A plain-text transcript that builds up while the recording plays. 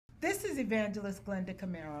This is Evangelist Glenda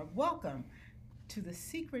Camara. Welcome to the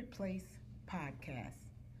Secret Place Podcast,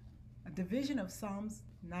 a division of Psalms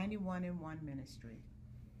 91 in 1 ministry.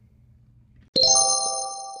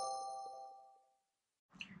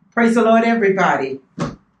 Praise the Lord, everybody.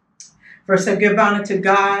 First, I give honor to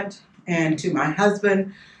God and to my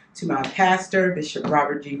husband, to my pastor, Bishop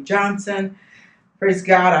Robert G. Johnson. Praise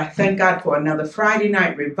God. I thank God for another Friday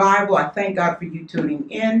night revival. I thank God for you tuning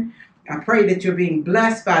in. I pray that you're being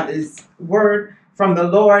blessed by this word from the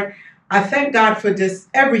Lord. I thank God for just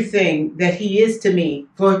everything that He is to me,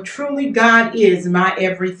 for truly God is my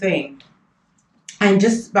everything. And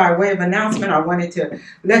just by way of announcement, I wanted to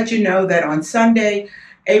let you know that on Sunday,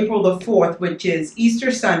 April the 4th, which is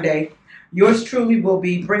Easter Sunday, yours truly will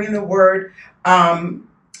be bringing the word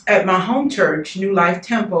at my home church, New Life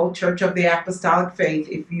Temple, Church of the Apostolic Faith.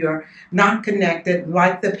 If you're not connected,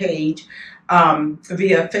 like the page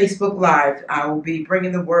via Facebook Live. I will be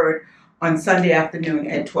bringing the word on Sunday afternoon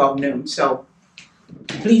at 12 noon. So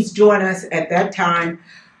please join us at that time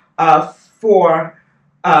for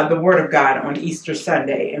the Word of God on Easter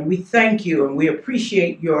Sunday. And we thank you and we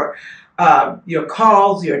appreciate your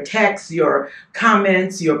calls, your texts, your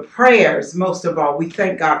comments, your prayers. Most of all, we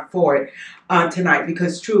thank God for it tonight,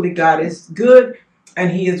 because truly God is good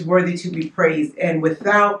and He is worthy to be praised. And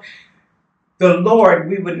without the Lord,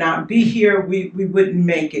 we would not be here. We wouldn't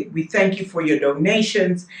make it. We thank you for your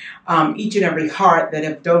donations, each and every heart that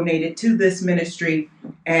have donated to this ministry.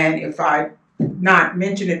 And if I not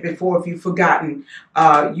mentioned it before, if you've forgotten,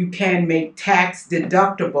 you can make tax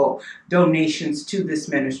deductible donations to this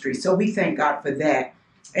ministry. So we thank God for that.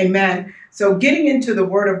 Amen. So getting into the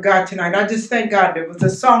Word of God tonight, I just thank God. There was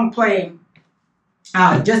a song playing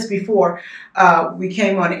just before we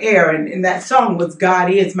came on air, and that song was God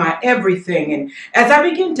Is My Everything. And as I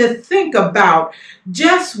begin to think about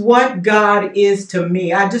just what God is to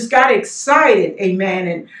me, I just got excited. Amen.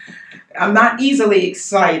 And I'm not easily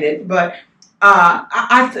excited, but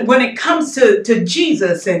when it comes to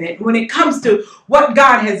Jesus and when it comes to what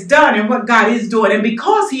God has done and what God is doing, and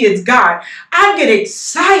because He is God, I get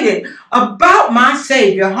excited about my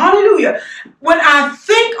Savior. Hallelujah. When I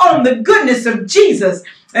think on the goodness of Jesus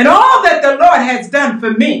and all that the Lord has done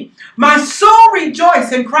for me, my soul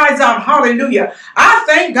rejoices and cries out, hallelujah. I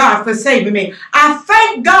thank God for saving me. I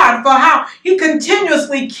thank God for how He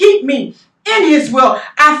continuously keeps me in His will.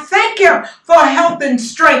 I thank Him for health and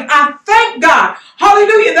strength. I thank God,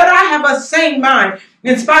 hallelujah, that I have a sane mind.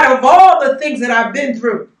 In spite of all the things that I've been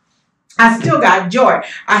through, I still got joy.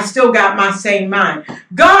 I still got my sane mind.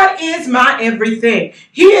 God is my everything.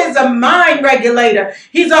 He is a mind regulator.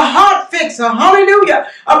 He's a heart fixer. Hallelujah.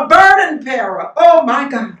 A burden bearer. Oh my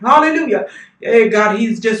God. Hallelujah. Hey God,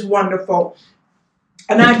 He's just wonderful.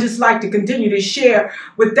 And I just like to continue to share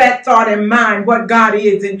with that thought in mind what God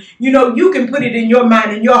is. And you can put it in your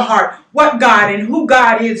mind and your heart what God and who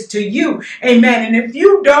God is to you. Amen. And if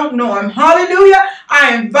you don't know Him, hallelujah,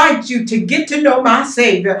 I invite you to get to know my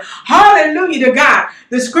Savior. Hallelujah to God.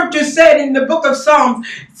 The scripture said in the book of Psalms,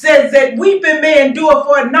 says that weeping may endure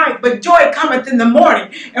for a night, but joy cometh in the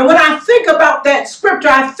morning. And when I think about that scripture,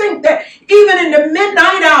 I think that even in the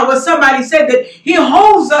midnight hour, somebody said that He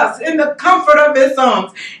holds us in the comfort of His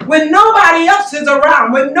arms. When nobody else is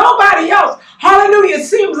around, when nobody else, hallelujah,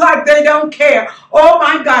 seems like they don't care. Oh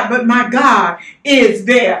my God, but my God is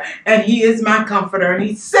there, and He is my comforter, and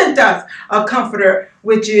He sent us a comforter,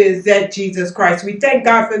 which is that Jesus Christ. We thank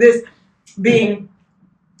God for this being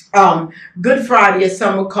Good Friday, as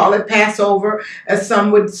some would call it, Passover, as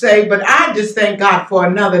some would say, but I just thank God for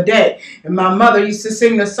another day. And my mother used to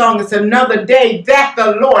sing the song, it's another day that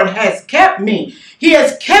the Lord has kept me. He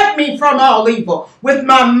has kept me from all evil, with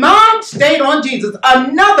my mind stayed on Jesus.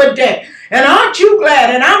 Another day. And aren't you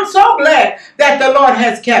glad? And I'm so glad that the Lord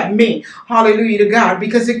has kept me. Hallelujah to God.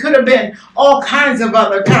 Because it could have been all kinds of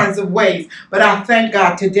other kinds of ways. But I thank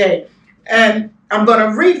God today. And I'm going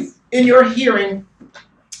to read in your hearing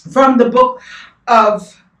from the book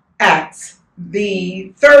of Acts,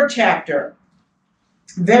 the 3rd chapter.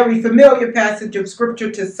 Very familiar passage of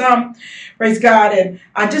scripture to some. Praise God. And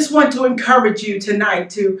I just want to encourage you tonight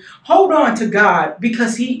to hold on to God,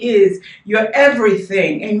 because He is your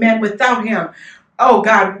everything. Amen. Without Him, oh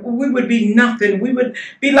God, we would be nothing. We would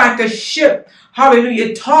be like a ship,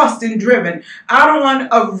 hallelujah, tossed and driven out on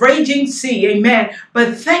a raging sea. Amen.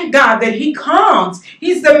 But thank God that He calms.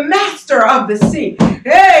 He's the master of the sea.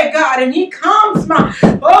 Hey God, and He calms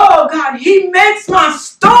oh God, He makes my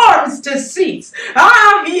storms to cease.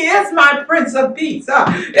 He is my Prince of Peace.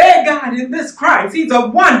 Hey God, in this Christ, He's a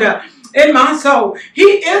wonder in my soul. He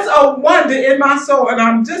is a wonder in my soul. And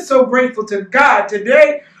I'm just so grateful to God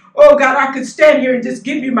today. Oh God, I could stand here and just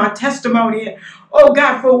give you my testimony. And, oh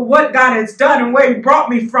God, for what God has done and where he brought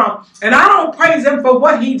me from. And I don't praise him for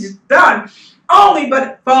what he's done only,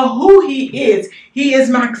 but for who he is. He is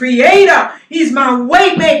my creator. He's my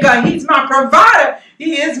way maker. He's my provider.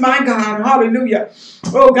 He is my God. Hallelujah.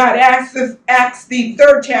 Oh God, Acts the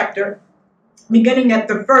 3rd chapter, beginning at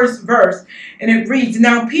the 1st verse. And it reads,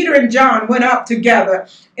 Now Peter and John went up together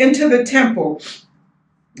into the temple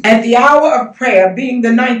at the hour of prayer, being the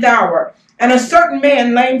 9th hour. And a certain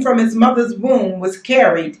man lame from his mother's womb was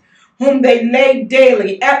carried, whom they laid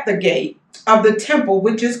daily at the gate of the temple,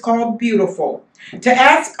 which is called Beautiful, to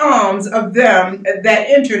ask alms of them that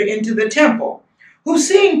entered into the temple, who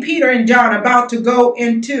seeing Peter and John about to go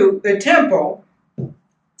into the temple,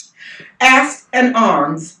 asked an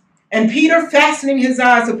alms. And Peter, fastening his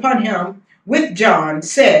eyes upon him with John,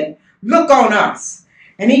 said, Look on us.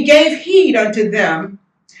 And he gave heed unto them,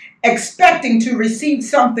 expecting to receive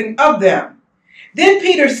something of them. Then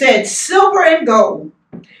Peter said, Silver and gold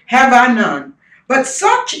have I none, but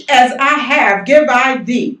such as I have give I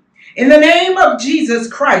thee. In the name of Jesus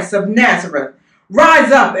Christ of Nazareth,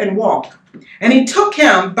 rise up and walk. And he took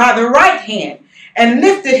him by the right hand and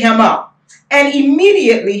lifted him up. And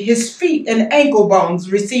immediately his feet and ankle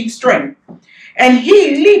bones received strength. And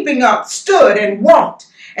he, leaping up, stood and walked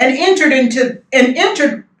and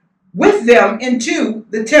entered with them into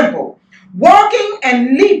the temple, walking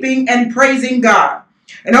and leaping and praising God.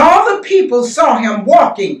 And all the people saw him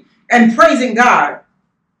walking and praising God.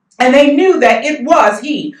 And they knew that it was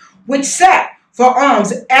he which sat for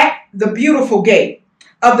alms at the Beautiful gate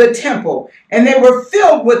of the temple. And they were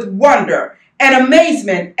filled with wonder and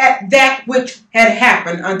amazement at that which had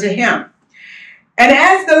happened unto him. And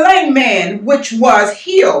as the lame man which was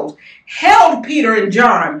healed held Peter and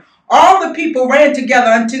John, all the people ran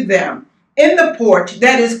together unto them in the porch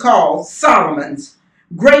that is called Solomon's,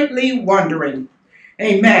 greatly wondering.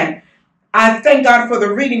 Amen. I thank God for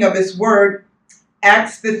the reading of his word,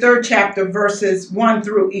 Acts the 3rd chapter, verses 1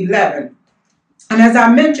 through 11. And as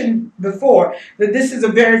I mentioned before, that this is a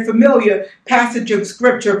very familiar passage of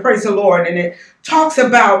scripture, praise the Lord, and it talks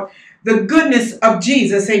about the goodness of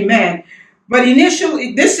Jesus, amen. But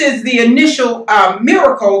initially, this is the initial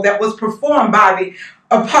miracle that was performed by the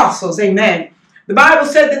apostles, amen. The Bible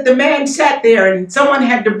said that the man sat there and someone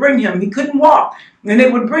had to bring him. He couldn't walk, and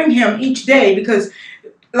they would bring him each day because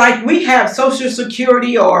like we have Social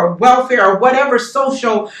Security or welfare or whatever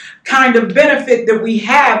social kind of benefit that we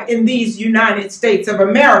have in these United States of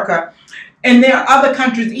America. And there are other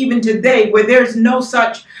countries even today where there's no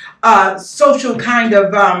such social kind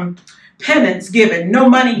of penance given, no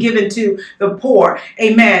money given to the poor.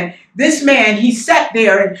 Amen. This man, he sat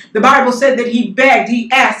there and the Bible said that he begged, he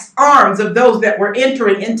asked alms of those that were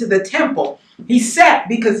entering into the temple. He sat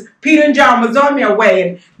because Peter and John was on their way.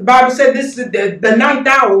 And the Bible said this is the 9th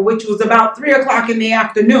hour, which was about 3 o'clock in the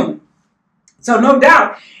afternoon. So no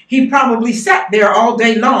doubt he probably sat there all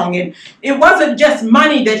day long. And it wasn't just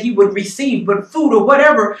money that he would receive, but food or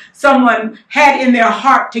whatever someone had in their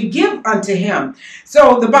heart to give unto him.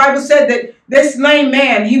 So the Bible said that this lame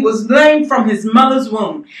man, he was lame from his mother's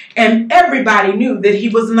womb. And everybody knew that he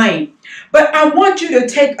was lame. But I want you to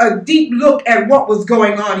take a deep look at what was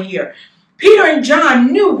going on here. Peter and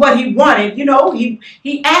John knew what he wanted. You know, he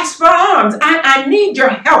asked for alms. I need your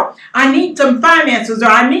help. I need some finances, or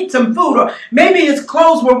I need some food, or maybe his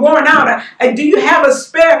clothes were worn out. Do you have a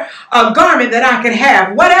spare garment that I could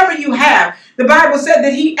have? Whatever you have. The Bible said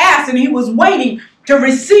that he asked and he was waiting to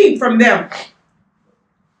receive from them.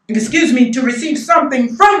 To receive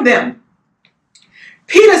something from them.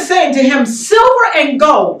 Peter said to him, Silver and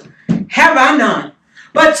gold have I none,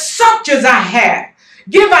 but such as I have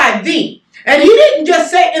give I thee. And he didn't just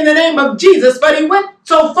say in the name of Jesus, but he went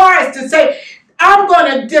so far as to say, I'm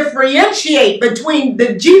going to differentiate between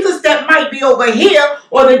the Jesus that might be over here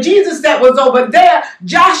or the Jesus that was over there,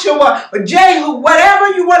 Joshua or Jehu, whatever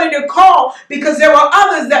you wanted to call, because there were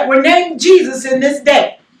others that were named Jesus in this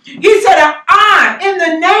day. He said, I, in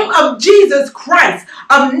the name of Jesus Christ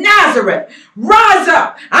of Nazareth, rise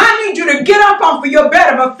up. I need you to get up off of your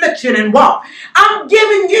bed of affliction and walk. I'm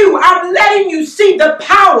letting you see the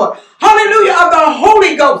power, hallelujah, of the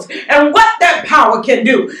Holy Ghost and what that power can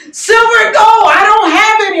do. Silver and gold, I don't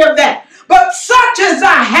have any of that, but such as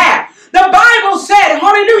I have. The Bible said,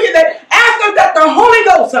 hallelujah, that after that the Holy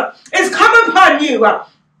Ghost is come upon you,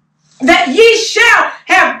 that ye shall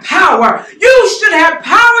have power. You should have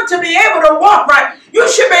power to be able to walk right. You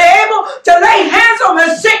should be able to lay hands on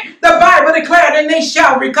the sick, the Bible declared, and they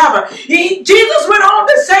shall recover. Jesus went on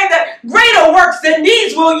to say that greater works than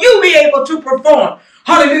these will you be able to perform.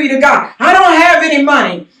 Hallelujah to God. I don't have any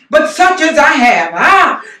money, but such as I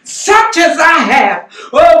have, such as I have.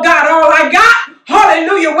 Oh God, all I got,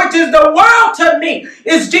 hallelujah, which is the world to me,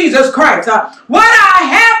 is Jesus Christ. What I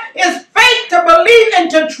have is faith to believe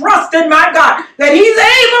and to trust in my God, that he's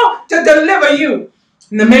able to deliver you.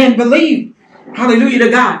 And the man believed. Hallelujah to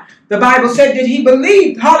God. The Bible said that he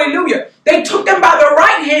believed. Hallelujah. They took him by the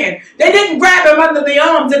right hand. They didn't grab him under the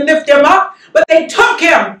arms and lift him up, but they took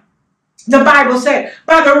him, the Bible said,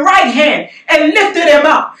 by the right hand and lifted him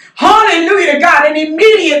up. Hallelujah to God. And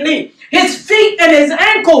immediately his feet and his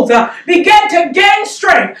ankles began to gain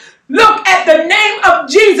strength. Look at the name of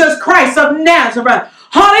Jesus Christ of Nazareth.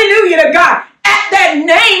 Hallelujah to God. At that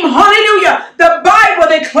name, hallelujah, the Bible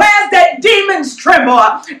declares that demons tremble.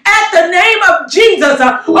 At the name of Jesus,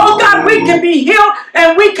 oh God, we can be healed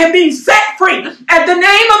and we can be set free. At the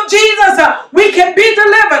name of Jesus, we can be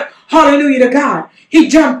delivered. Hallelujah to God. He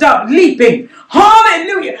jumped up leaping.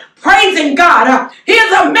 Hallelujah. Praising God.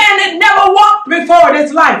 Here's a man that never walked before in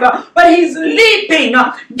his life, but he's leaping,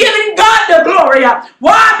 giving God the glory.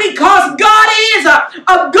 Why? Because God is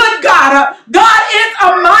a good God. God is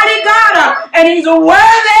a mighty God, and he's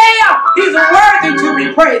worthy. He's worthy to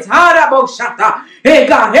be praised. Hey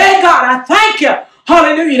God, I thank you.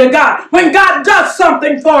 Hallelujah to God. When God does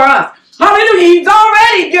something for us, hallelujah, he's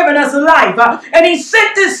already given us life, and he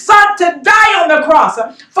sent his son to die on the cross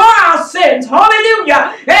for our sins.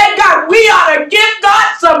 Hallelujah. And God, we ought to give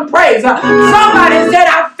God some praise. Somebody said,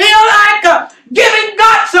 I feel like giving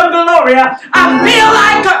God some glory. I feel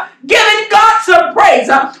like giving God some praise.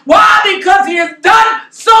 Why? Because he has done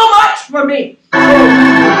so much for me.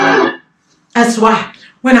 That's why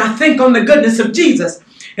when I think on the goodness of Jesus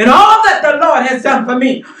and all that the Lord has done for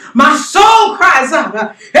me, my soul cries out.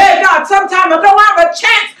 Hey God, sometimes I don't have a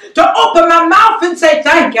chance to open my mouth and say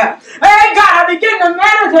thank you. Hey God, I begin to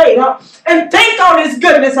meditate and think on his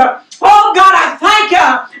goodness. Oh God, I thank you.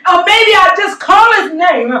 Or maybe I just call his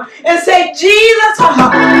name and say, Jesus,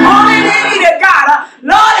 hallelujah, God.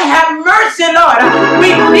 Lord, have mercy, Lord. We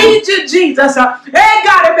need you, Jesus. Hey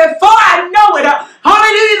God, and before I know it,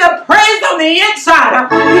 hallelujah, the praise on the inside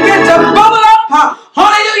begin to bubble up,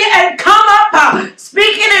 hallelujah, and come up,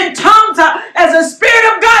 speaking in tongues as the Spirit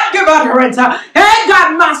of God give utterance. Hey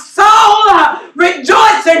God, my soul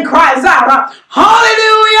rejoices and cries out,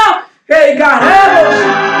 hallelujah. Hey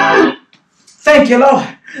God, thank you,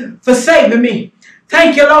 Lord, for saving me.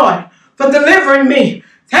 Thank you, Lord, for delivering me.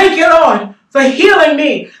 Thank you, Lord, for healing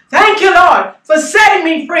me. Thank you, Lord, for setting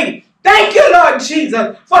me free. Thank you, Lord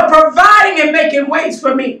Jesus, for providing and making ways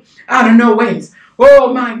for me out of no ways.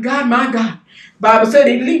 Oh, my God, my God. The Bible said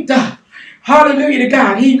he leaped up. Hallelujah to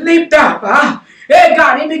God. He leaped up. Hey,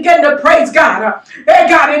 God, he began to praise God. Hey,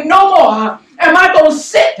 God, and no more am I going to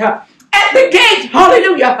sit at the gate.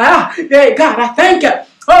 Hallelujah. Hey, God, I thank you.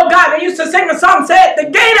 Oh, God, they used to sing a song, say, at the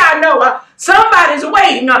gate I know somebody's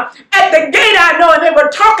waiting. At the gate I know, and they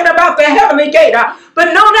were talking about the heavenly gate.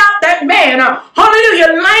 But no doubt that man,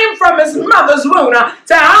 hallelujah, lame from his mother's womb,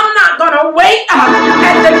 said, I'm not going to wait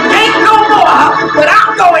at the gate no more, but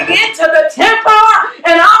I'm going into the temple,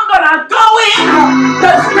 and I'm going to go in.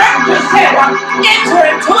 The scripture said, enter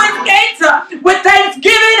into his gates with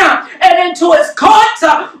thanksgiving, and into his courts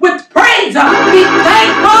with praise. Be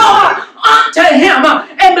thankful unto him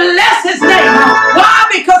and bless his name. Why?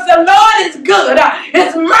 Because the Lord is good.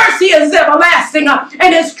 His mercy is everlasting,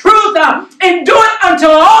 and his truth endureth unto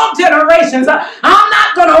all generations. I'm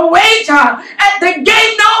not going to wait at the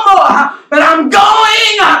gate no more, but I'm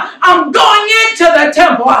going into the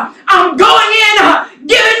temple. I'm going in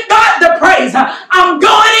giving God the praise. I'm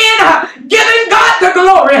going in giving God the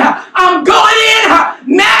glory. I'm going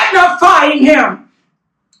in magnifying him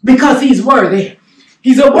because he's worthy.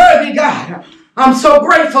 He's a worthy God. I'm so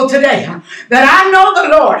grateful today that I know the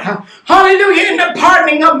Lord. Hallelujah. In the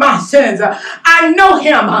pardoning of my sins. I know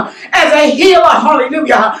him as a healer.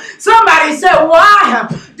 Hallelujah. Somebody said, why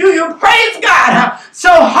do you praise God so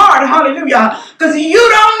hard? Hallelujah. Because you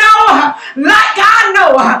don't know, like I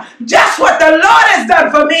know, just what the Lord has done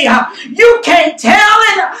for me. You can't tell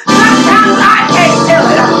it. Sometimes I can't tell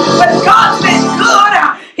it. But God's been good.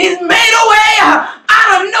 He's made a way out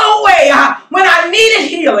of no way when I needed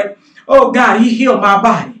healing. Oh God, he healed my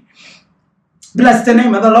body. Bless the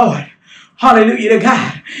name of the Lord. Hallelujah to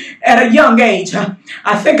God. At a young age,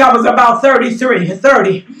 I think I was about 30,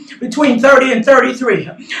 between 30 and 33.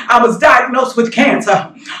 I was diagnosed with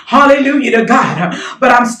cancer. Hallelujah to God.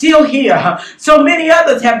 But I'm still here. So many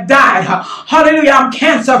others have died. Hallelujah, I'm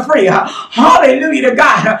cancer free. Hallelujah to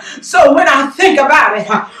God. So when I think about it,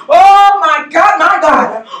 oh my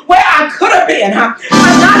God, where I could have been. I'm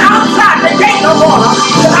not outside the gate no more,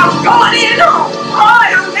 but I'm going in. Oh,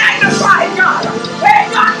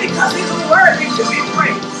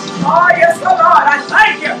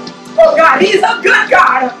 a good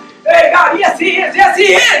God. Hey, God, yes, He is. Yes,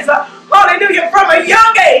 He is. Hallelujah. From a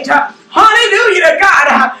young age. Hallelujah to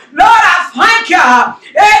God. Lord, I thank you.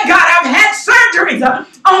 Hey, God, I've had surgeries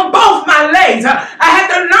on both my legs. I had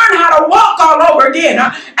to learn how to walk all over again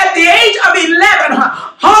at the age of 11.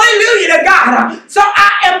 Hallelujah to God. So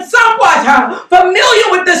I am somewhat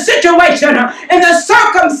familiar with the situation and the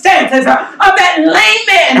circumstances of that lame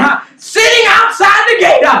man sitting outside the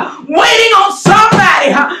gate, waiting on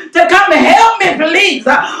somebody to come help me, please.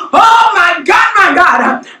 Oh, my God, my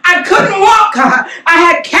God. I couldn't walk. I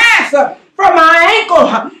had cast from my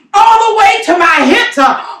ankle all the way to my hips.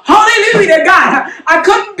 Hallelujah to God. I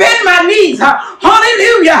couldn't bend my knees.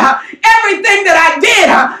 Hallelujah. Everything that I did,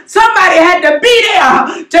 somebody had to be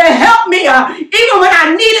there to help me. Even when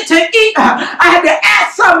I needed to eat, I had to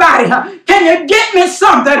ask somebody, can you get me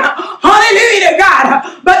something? Hallelujah to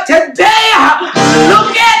God. But today,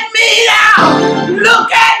 look at me now.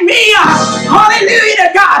 Look at me. Hallelujah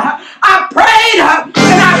to God. I prayed and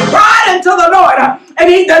I cried unto the Lord and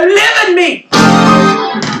He delivered me.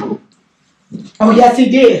 Oh, yes, He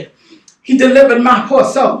did. He delivered my poor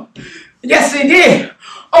soul. Yes, He did.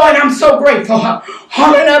 Oh, and I'm so grateful. I'm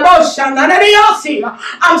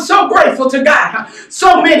so grateful to God.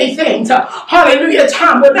 So many things. Hallelujah.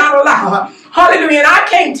 Time would not allow. Hallelujah. And I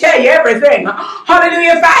can't tell you everything.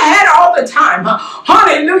 Hallelujah. If I had all the time.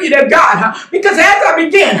 Hallelujah to God. Because as I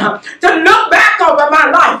begin to look back over my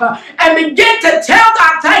life and begin to tell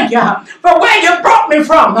God, thank you for where you brought me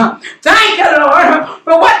from. Thank you, Lord,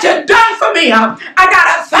 for what you've done for me. I got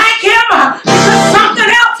to thank Him because something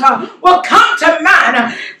else will come to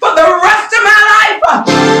mind for the rest of my life.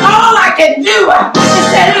 All I can do is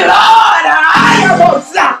say, Lord, I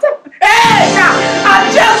almost stopped. Hey, I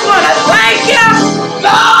just want to thank you.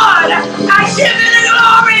 Lord, I give you the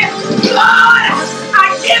glory. Lord,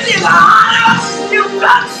 I give you the honor. You've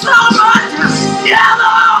done so much. Yeah,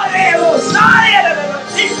 Lord.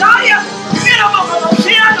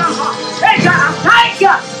 Hey, God, I thank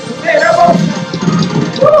you.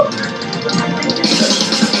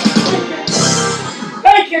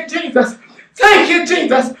 Thank you, Jesus. Thank you,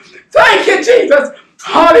 Jesus. Thank you, Jesus.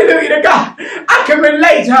 Hallelujah to God. I can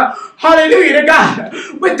relate, hallelujah to God,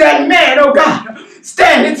 with that man, oh God,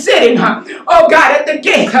 sitting, oh God, at the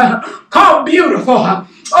gate, called Beautiful.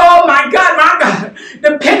 Oh my God,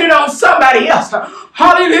 depending on somebody else.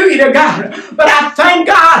 Hallelujah to God. But I thank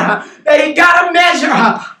God that He got a measure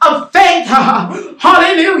of faith.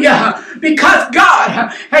 Hallelujah. Because God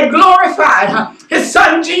had glorified His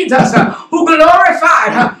Son Jesus, who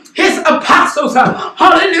glorified His apostles.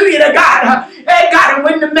 Hallelujah to God. Hey God, and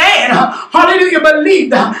when the man, hallelujah,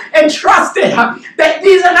 believed and trusted that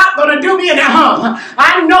these are not going to do me any harm,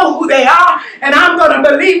 I know who they are, and I'm going to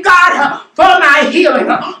believe God for my healing.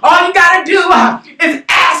 All you got to do is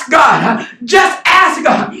ask God. Just ask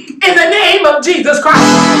God in the name of Jesus Christ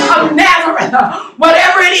of Nazareth.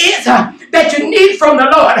 Whatever it is that you need from the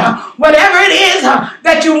Lord, whatever it is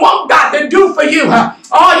that you want God to do for you,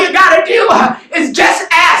 all you got to do is just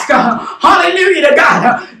ask. Hallelujah to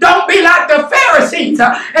God. Don't be like the Pharisees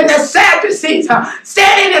and the Sadducees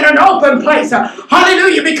standing in an open place.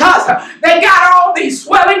 Hallelujah, because they got all these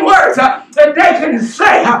swelling words that they can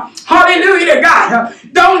say. Hallelujah to God.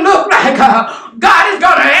 Don't look like God is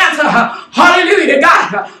going to answer. Hallelujah to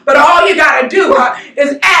God. But all you got to do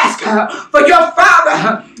is ask for your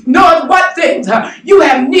Father knowing what things you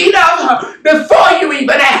have need of before you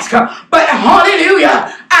even ask. But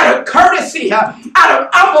hallelujah, out of courtesy, out of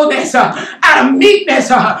humbleness, out of meekness,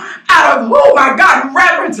 out of, oh my God,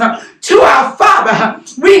 reverence to our Father,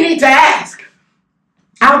 we need to ask.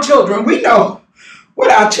 Our children, we know what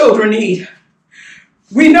our children need.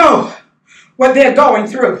 We know what they're going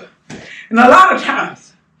through. And a lot of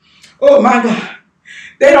times, oh my God,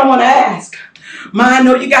 they don't want to ask. Ma, I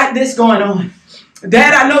know you got this going on.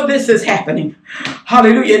 Dad, I know this is happening.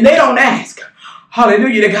 Hallelujah. And they don't ask.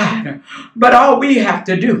 Hallelujah to God. But all we have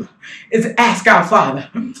to do is ask our Father.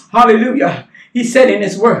 Hallelujah. He said in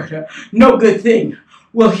His word, no good thing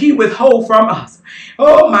will He withhold from us.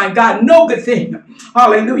 Oh my God, no good thing.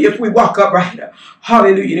 Hallelujah. If we walk upright.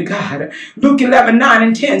 Hallelujah to God. Luke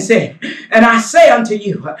 11:9-10 said, and I say unto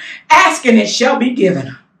you, ask and it shall be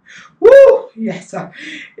given. Woo! Yes.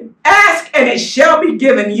 Ask and it shall be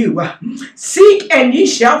given you. Seek and ye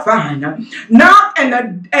shall find. Knock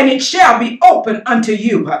and it shall be opened unto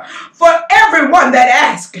you. For everyone that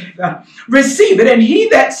asketh, receiveth, and he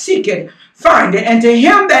that seeketh, findeth, and to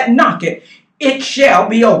him that knocketh, it shall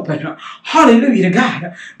be open. Hallelujah to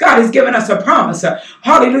God. God has given us a promise.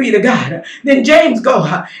 Hallelujah to God. Then James go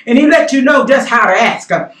and he let you know just how to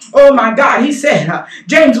ask. Oh my God, he said,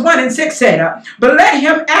 James 1:6 said, but let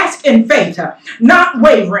him ask in faith, not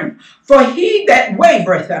wavering. For he that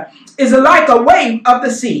wavereth is like a wave of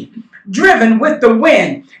the sea, driven with the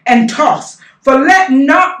wind and tossed. For let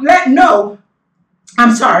no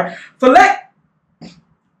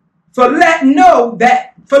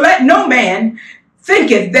man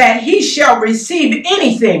thinketh that he shall receive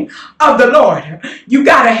anything of the Lord. You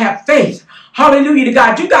got to have faith. Hallelujah to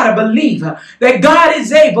God. You got to believe that God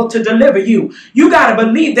is able to deliver you. You got to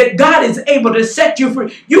believe that God is able to set you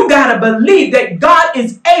free. You got to believe that God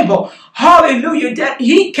is able, hallelujah, that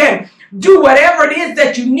he can do whatever it is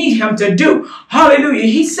that you need him to do. Hallelujah.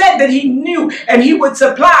 He said that he knew and he would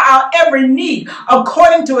supply our every need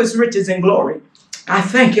according to his riches and glory. I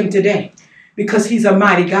thank him today because he's a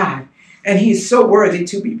mighty God and he's so worthy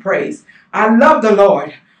to be praised. I love the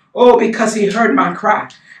Lord. Oh, because he heard my cry.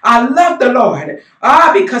 I love the Lord.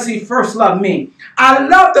 Because he first loved me. I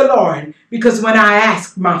love the Lord because when I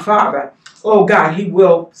ask my Father, oh God, he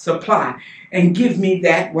will supply and give me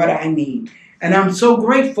that what I need. And I'm so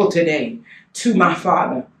grateful today to my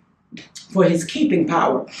Father for his keeping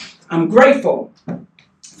power. I'm grateful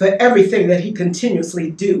for everything that he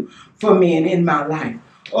continuously do for me and in my life.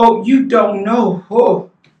 Oh, you don't know.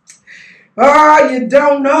 You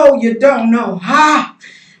don't know. You don't know.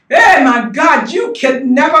 Hey, my God, you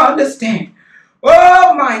can never understand.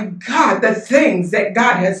 Oh, my God, the things that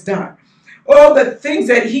God has done. Oh, the things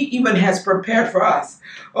that he even has prepared for us.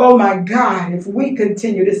 Oh, my God, if we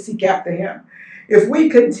continue to seek after him, if we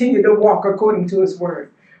continue to walk according to his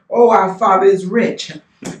word. Oh, our Father is rich,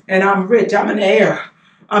 and I'm rich. I'm an heir.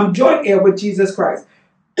 I'm joint heir with Jesus Christ.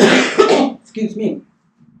 Excuse me.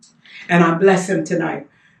 And I bless him tonight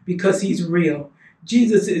because he's real.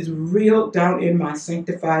 Jesus is real down in my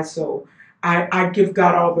sanctified soul. I give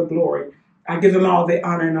God all the glory. I give him all the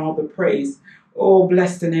honor and all the praise. Oh,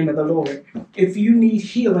 bless the name of the Lord. If you need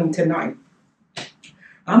healing tonight,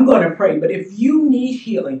 I'm going to pray, but if you need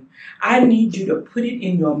healing, I need you to put it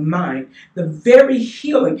in your mind. The very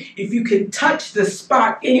healing, if you can touch the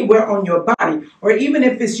spot anywhere on your body, or even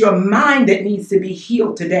if it's your mind that needs to be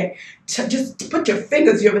healed today, just put your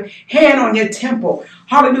fingers, your hand on your temple,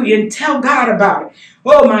 hallelujah, and tell God about it.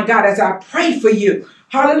 Oh my God, as I pray for you,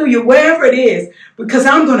 hallelujah, wherever it is, because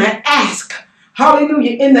I'm going to ask,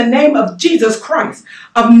 hallelujah, in the name of Jesus Christ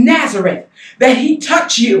of Nazareth, that he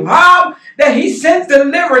touch you, that he sends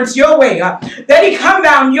deliverance your way, that he come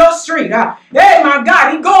down your street, hey my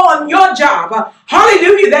God, he go on your job,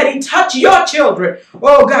 hallelujah, that he touch your children,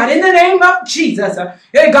 oh God, in the name of Jesus,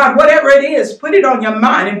 hey God, whatever it is, put it on your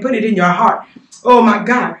mind and put it in your heart, oh my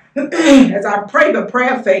God, as I pray the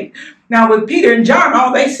prayer of faith. Now with Peter and John,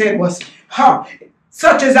 all they said was,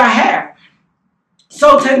 such as I have.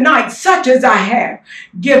 So tonight, such as I have,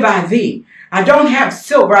 give I thee. I don't have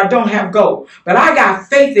silver, I don't have gold, but I got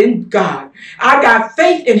faith in God. I got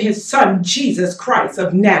faith in his son, Jesus Christ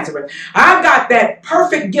of Nazareth. I've got that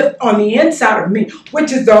perfect gift on the inside of me,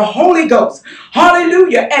 which is the Holy Ghost.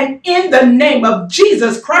 Hallelujah. And in the name of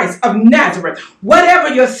Jesus Christ of Nazareth, whatever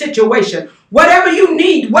your situation, whatever you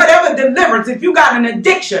need, whatever deliverance, if you got an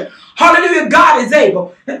addiction, hallelujah, God is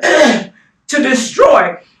able to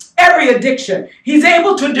destroy every addiction. He's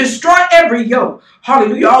able to destroy every yoke.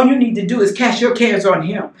 Hallelujah. All you need to do is cast your cares on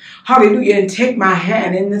him. Hallelujah. And take my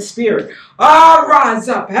hand in the spirit. Rise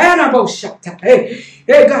up. Hey,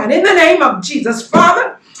 God, in the name of Jesus,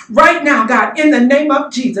 Father, right now, God, in the name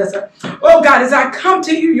of Jesus. Oh, God, as I come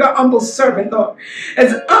to you, your humble servant, Lord,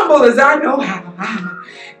 as humble as I know how, I'm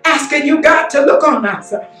asking you, God, to look on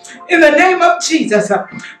us. In the name of Jesus,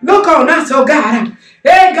 look on us, oh God.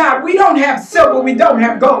 Hey, God, we don't have silver, we don't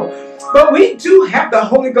have gold, but we do have the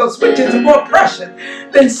Holy Ghost, which is more precious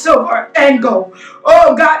than silver and gold.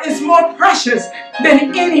 Oh, God, it's more precious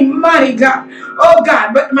than any money, God. Oh,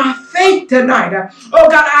 God, but my faith tonight, oh,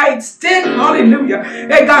 God, I extend, hallelujah,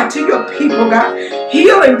 hey, God, to your people, God,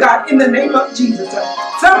 healing, God, in the name of Jesus.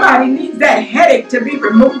 Somebody needs that headache to be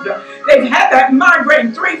removed. They've had that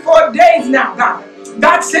migraine 3-4 days now, God.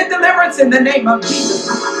 God, send deliverance in the name of Jesus.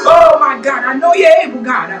 Oh, my God, I know you're able,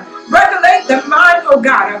 God. Regulate the mind, oh,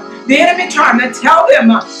 God. The enemy trying to tell them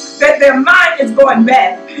that their mind is going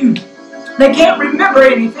bad. They can't remember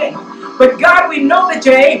anything. But, God, we know that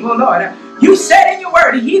you're able, Lord. You said in your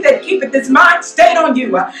word, he that keepeth his mind stayed on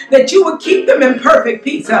you, that you would keep them in perfect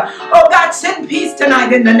peace. Oh, God, send peace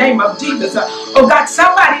tonight in the name of Jesus. Oh, God,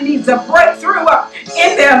 somebody needs a breakthrough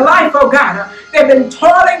in their life, oh, God. They've been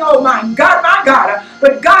toiling, oh my God,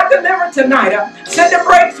 but God, deliver tonight. Send a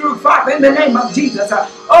breakthrough, Father, in the name of Jesus.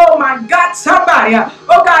 Oh my God, somebody,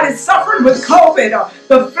 oh God, is suffering with COVID or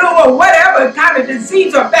the flu or whatever kind of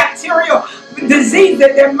disease or bacterial disease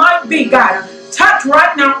that there might be, God. Touch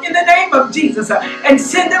right now in the name of Jesus and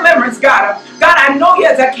send deliverance, God. God, I know you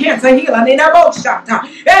as a cancer healer. And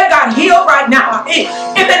God, heal right now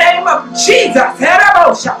in the name of Jesus.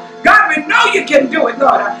 God, we know you can do it,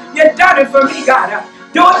 Lord. You've done it for me, God.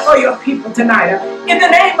 Do it for your people tonight. In the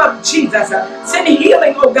name of Jesus. Send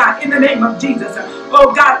healing, oh God, in the name of Jesus.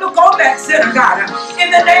 Oh God, look on that sinner, God.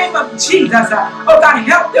 In the name of Jesus. Oh God,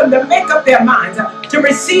 help them to make up their minds to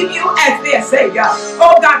receive you as their Savior.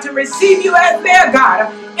 Oh God, to receive you as their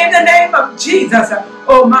God. In the name of Jesus.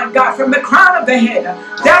 Oh my God, from the crown of the head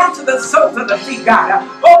down to the soles of the feet, God.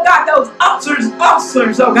 Oh God, those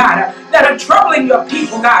ulcers, oh God, that are troubling your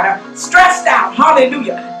people, God. Stressed out,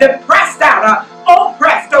 hallelujah. Depressed out,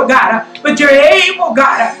 oppressed, oh God. But you're able,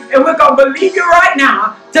 God. And we're going to believe you right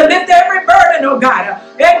now to lift every burden, oh God.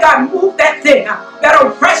 And God, move that thing that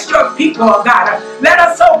oppress your people, oh God. Let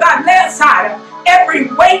us, oh God, lay aside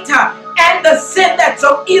every weight and the sin that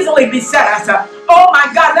so easily beset us. Oh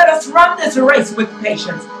my God, let us run this race with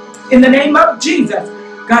patience. In the name of Jesus.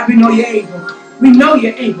 God, we know you're able. We know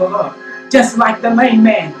you're able, Lord. Just like the lame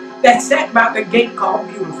man that sat by the gate called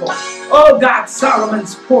Beautiful. Oh God,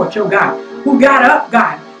 Solomon's porch, oh God, who got up,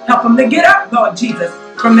 God. Help him to get up, Lord Jesus,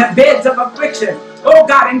 from the beds of affliction. Oh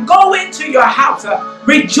God, and go into your house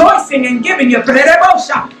rejoicing and giving you praise,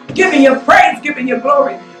 giving you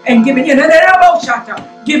glory, and giving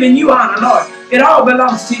you honor, Lord. It all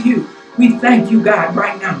belongs to you. We thank you, God,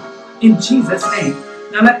 right now, in Jesus' name.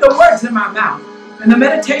 Now let the words of my mouth and the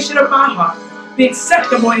meditation of my heart be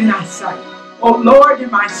acceptable in thy sight. O Lord,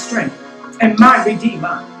 in my strength and my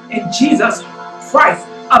Redeemer, in Jesus Christ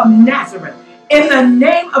of Nazareth, in the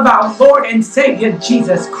name of our Lord and Savior,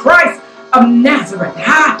 Jesus Christ of Nazareth.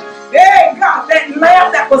 Hey, God, that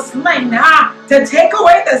lamb that was slain to take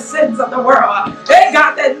away the sins of the world. Hey,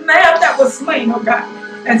 God, that lamb that was slain, oh God,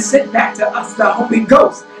 and sent back to us the Holy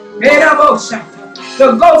Ghost.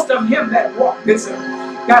 The ghost of him that walked this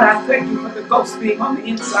earth. God, I thank you for the ghost being on the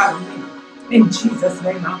inside of me. In Jesus'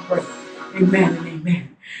 name I pray. Amen and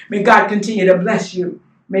amen. May God continue to bless you.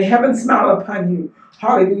 May heaven smile upon you.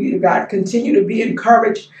 Hallelujah, God. Continue to be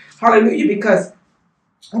encouraged. Hallelujah, because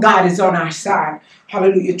God is on our side.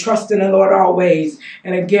 Hallelujah. Trust in the Lord always.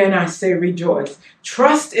 And again, I say rejoice.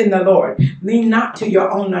 Trust in the Lord. Lean not to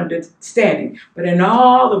your own understanding, but in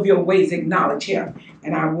all of your ways acknowledge him.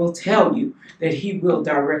 And I will tell you that he will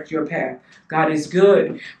direct your path. God is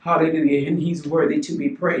good. Hallelujah. And he's worthy to be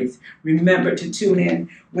praised. Remember to tune in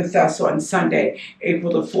with us on Sunday,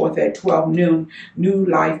 April the 4th at 12 noon, New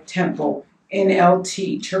Life Temple,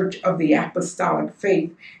 NLT, Church of the Apostolic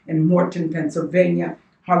Faith in Morton, Pennsylvania.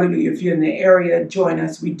 Hallelujah. If you're in the area, join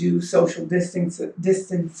us. We do social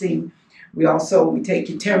distancing. We take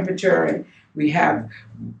your temperature, and we have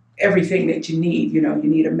everything that you need. You know, you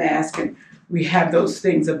need a mask, and we have those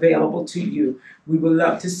things available to you. We would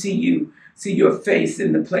love to see your face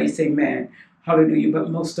in the place. Amen. Hallelujah.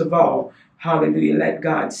 But most of all, hallelujah, let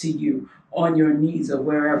God see you on your knees or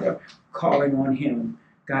wherever, calling on him.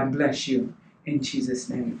 God bless you in Jesus'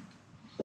 name.